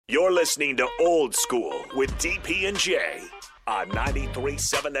You're listening to Old School with DP and J on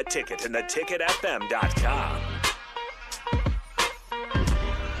 93.7 The Ticket and theticketfm.com.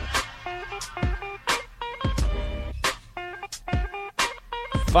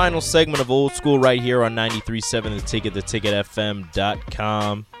 Final segment of Old School right here on 93.7 The Ticket,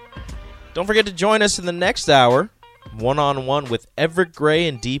 theticketfm.com. Don't forget to join us in the next hour, one-on-one with Everett Gray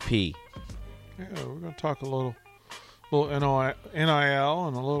and DP. Yeah, we're going to talk a little NIL and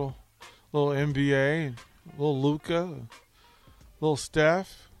a little NBA, and a little Luka, a little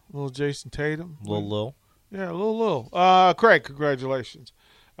Steph, a little Jason Tatum. Lil. Yeah, a little. Craig, congratulations.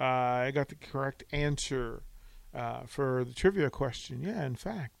 I got the correct answer for the trivia question. Yeah, in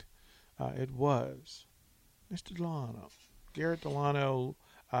fact, it was Mr. Delano. Garrett Delano.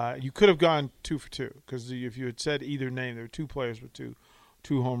 You could have gone 2 for 2 because if you had said either name, there were 2 players with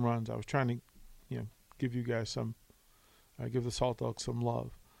two home runs. I was trying to, give you guys some, give the Salt Dogs some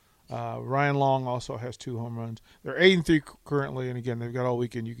love. Ryan Long also has 2 home runs. They're 8-3 currently, and again, they've got all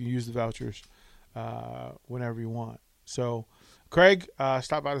weekend. You can use the vouchers whenever you want. So, Craig,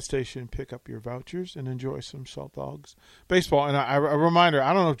 stop by the station, pick up your vouchers, and enjoy some Salt Dogs baseball. And a reminder,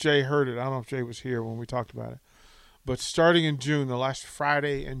 I don't know if Jay heard it. I don't know if Jay was here when we talked about it. But starting in June, the last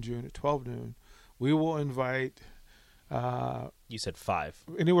Friday in June at 12 noon, we will invite You said 5.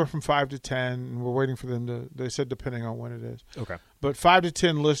 Anywhere from 5 to 10, and we're waiting for them to, they said depending on when it is. Okay. But 5 to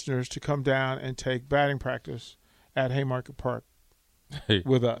 10 listeners to come down and take batting practice at Haymarket Park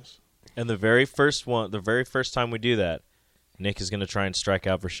with us. And the very first time we do that, Nick is going to try and strike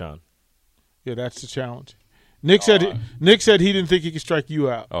out Vershawn. Yeah, that's the challenge. Nick said he didn't think he could strike you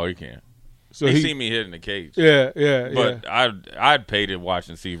out. Oh, he can't. So he see me hit in the cage. Yeah. But I'd pay to watch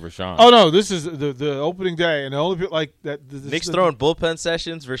and see Vershawn. Oh no, this is the opening day, and the only like that. Nick's throwing bullpen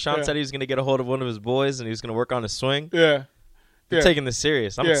sessions. Vershawn said he was going to get a hold of one of his boys and he was going to work on his swing. Yeah, They're taking this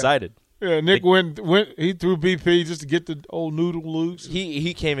serious. I'm excited. Yeah, Nick went. He threw BP just to get the old noodle loose.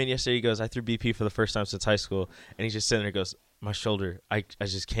 He came in yesterday. He goes, I threw BP for the first time since high school, and he's just sitting there. He goes, my shoulder, I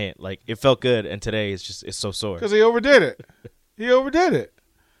just can't. Like, it felt good, and today it's so sore. Because he overdid it.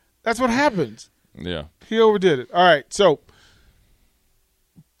 That's what happens. Yeah. He overdid it. All right, so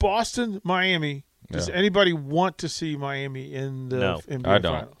Boston, Miami. Does anybody want to see Miami in the NBA I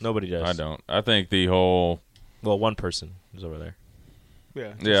don't. Finals? Nobody does. I don't. I think the whole – well, one person is over there.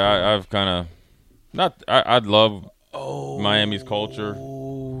 Yeah, I've kind of – not. I'd love Miami's culture.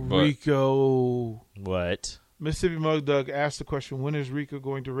 Rico. What? Mississippi Mug Dug asked the question, when is Rico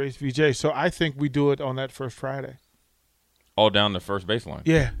going to race VJ? So I think we do it on that first Friday. All down the first baseline.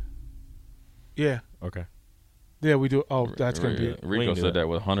 Yeah. Okay. Yeah, we do. Oh, that's going to be it. Rico said that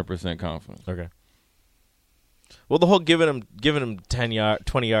with 100% confidence. Okay. Well, the whole giving him 20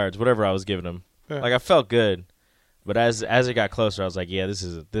 yards, whatever I was giving him, like I felt good, but as it got closer, I was like, yeah, this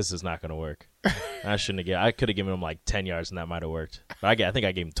is not going to work. I could have given him like 10 yards and that might have worked. But I think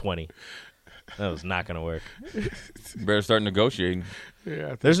I gave him 20. That was not going to work. Better start negotiating.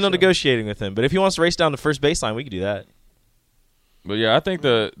 Yeah, there's no negotiating with him. But if he wants to race down the first baseline, we could do that. But yeah, I think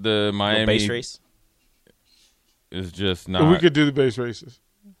the Miami base race is just not. We could do the base races.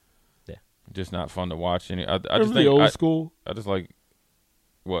 Yeah, just not fun to watch. I just think the old school. I just like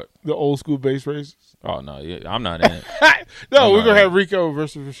what the old school base races. Oh no, I'm not in it. No, we're gonna have Rico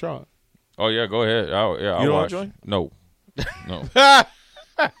versus Rashawn. Oh yeah, go ahead. You I'll don't watch. Join? No.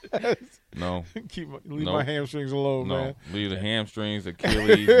 No. Leave my hamstrings alone, man. Leave the hamstrings,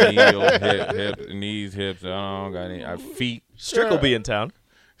 Achilles, knees, hips. I don't got any. Feet. Strick will be in town.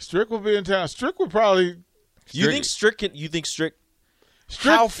 Strick will be in town. Strick would probably. You think Strick?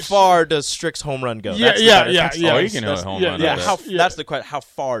 How far does Strick's home run go? Yeah. Oh, he can hit a home run. That's the question. How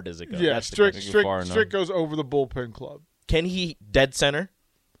far does it go? Yeah, Strick goes over the bullpen club. Can he dead center?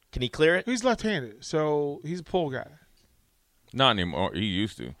 Can he clear it? He's left-handed, so he's a pull guy. Not anymore. He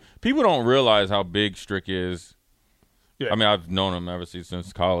used to. People don't realize how big Strick is. Yeah. I mean, I've known him ever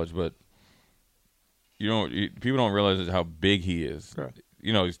since college, but people don't realize how big he is. Right.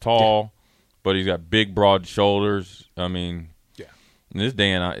 He's tall, but he's got big, broad shoulders. I mean, in this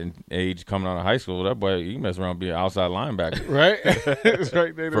day and age, coming out of high school, that boy, he mess around and be an outside linebacker. Right? That's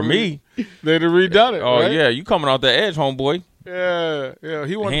right. For me. They'd have redone it. Oh, right? yeah. You coming out the edge, homeboy. Yeah.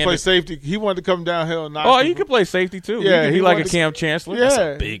 He wanted to play safety. He wanted to come downhill and knock. Oh, he could play safety, too. Yeah. He like a Cam Chancellor. Yeah. That's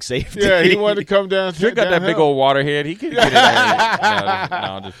a big safety. Yeah, he wanted to come down. Strick got that big old water head. He could get it. No,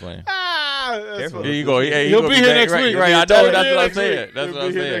 I'm just playing. Here you go. He'll be here next week. Right, I know. That's what I'm saying. That's what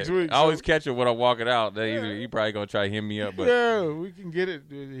I'm saying. Next week, I always catch it when I'm walking out. He probably going to try to hit me up. But yeah, we can get it.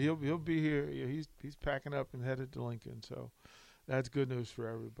 He'll be here. Yeah, he's packing up and headed to Lincoln. So that's good news for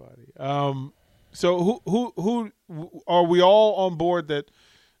everybody. So who are we all on board that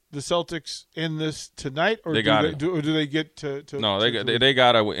the Celtics end this tonight, or They do they get to? No, they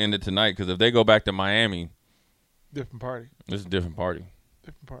got to end it tonight because if they go back to Miami, different party. this is a different party.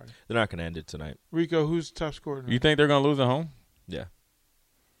 Different party. They're not going to end it tonight. Rico, who's top scorer? You think they're going to lose at home? Yeah.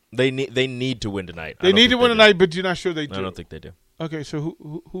 They need to win tonight. They need to win tonight, but you're not sure they do. I don't think they do. Okay, so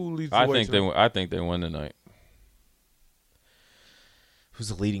who leads the I way? think they win tonight. Who's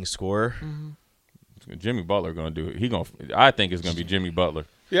the leading scorer? Mm-hmm. Jimmy Butler going to do it. I think it's going to be Jimmy Butler.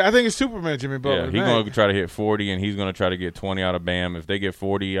 Yeah, I think it's Superman Jimmy Butler. Yeah, he's going to try to hit 40, and he's going to try to get 20 out of Bam. If they get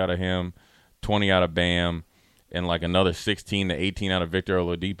 40 out of him, 20 out of Bam, and like another 16 to 18 out of Victor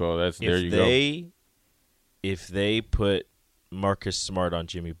Oladipo, there you go. If they put Marcus Smart on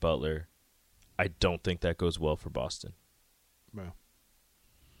Jimmy Butler, I don't think that goes well for Boston. No.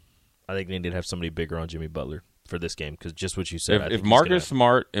 I think they need to have somebody bigger on Jimmy Butler for this game because just what you said. If Marcus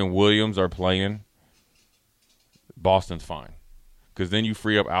Smart and Williams are playing, Boston's fine. Because then you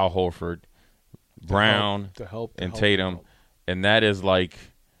free up Al Horford, Brown, and Tatum, and that is like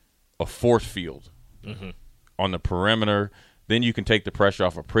a force field on the perimeter. Then you can take the pressure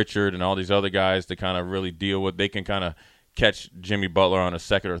off of Pritchard and all these other guys to kind of really deal with. They can kind of catch Jimmy Butler on a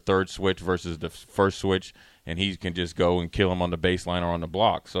second or third switch versus the first switch, and he can just go and kill him on the baseline or on the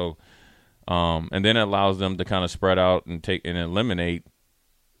block. So, and then it allows them to kind of spread out and take and eliminate,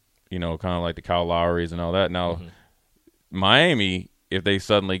 kind of like the Kyle Lowrys and all that. Now, Miami, if they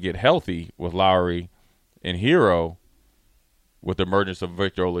suddenly get healthy with Lowry and Hero, with the emergence of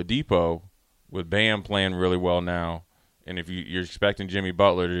Victor Oladipo, with Bam playing really well now, and if you're expecting Jimmy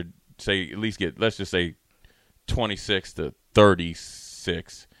Butler to say at least get, let's just say, 26 to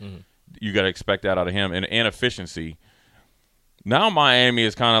 36, you got to expect that out of him and efficiency. Now Miami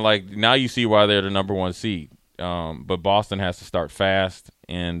is kind of like, now you see why they're the number one seed. But Boston has to start fast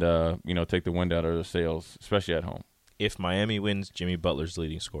and take the wind out of their sails, especially at home. If Miami wins, Jimmy Butler's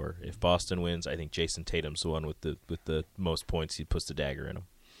leading scorer. If Boston wins, I think Jason Tatum's the one with the most points. He puts the dagger in him.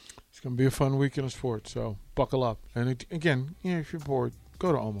 It's going to be a fun weekend of sports, so buckle up. And again, if you're bored,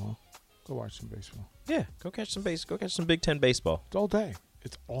 go to Omaha. Go watch some baseball. Yeah, go catch some Go catch some Big Ten baseball. It's all day.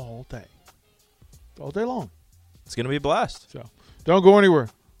 It's all day. It's all day long. It's going to be a blast. So don't go anywhere.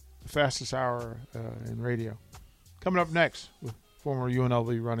 The fastest hour in radio. Coming up next with former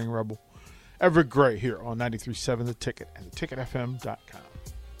UNLV running rebel Everett Gray here on 93.7 The Ticket and theticketfm.com.